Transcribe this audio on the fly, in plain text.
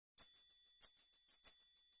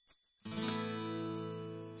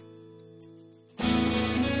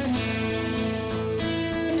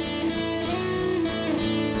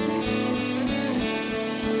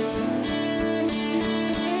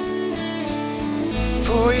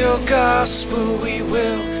For your gospel we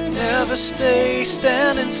will never stay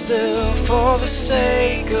standing still. For the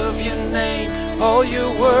sake of your name, all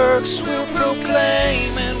your works we'll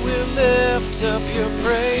proclaim, and we'll lift up your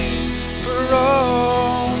praise for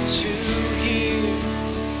all to hear.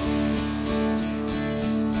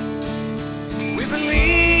 We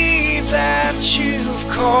believe that you've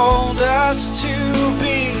called us to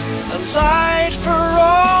be a light for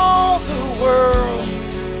all the world.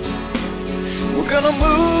 We're gonna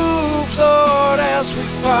move, Lord, as we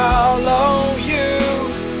follow you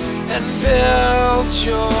and build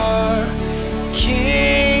your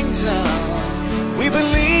kingdom. We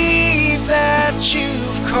believe that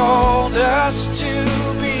you've called us to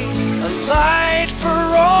be a light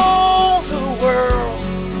for all the world.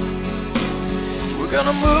 We're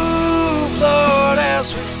gonna move, Lord,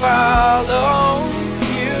 as we follow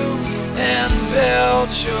you and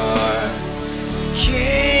build your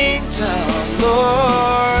kingdom.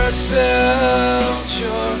 Lord, build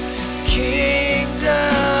your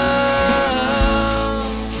kingdom.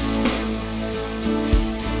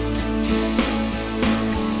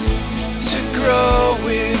 To grow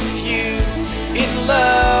with you in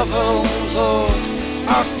love, oh Lord,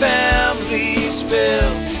 our families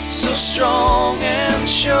built so strong and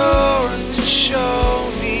sure, to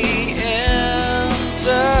show the ends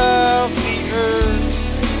of the earth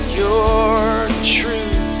your truth.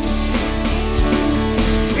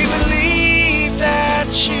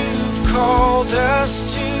 You've called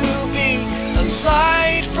us to be a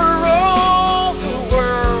light for all the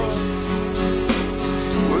world.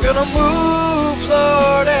 We're gonna move,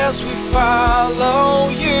 Lord, as we follow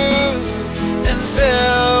you and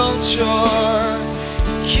build your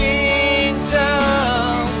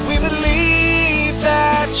kingdom. We believe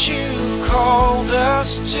that you've called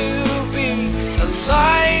us to be a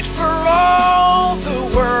light for all the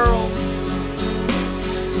world.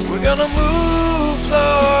 We're gonna move,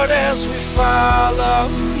 Lord, as we follow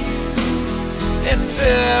and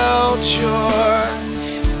build your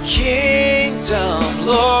kingdom.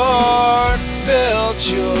 Lord, build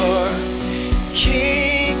your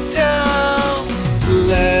kingdom.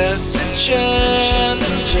 Let the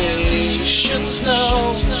generations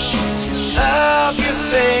know of your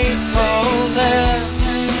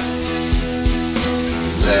faithfulness.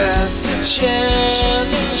 Let the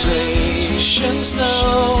generations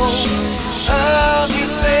know of your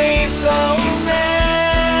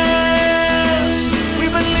faithfulness. We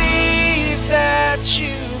believe that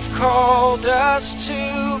you've called us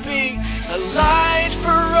to be a light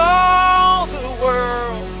for all the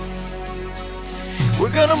world. We're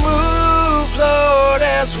gonna move, Lord,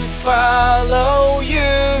 as we follow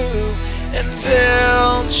you and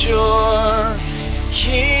build your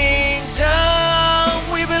kingdom.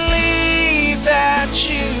 We believe that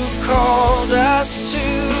you've called us to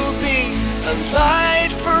be a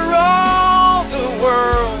light for all the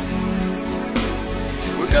world.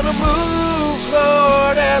 We're gonna move,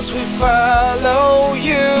 Lord, as we follow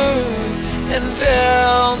you and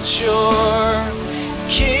build your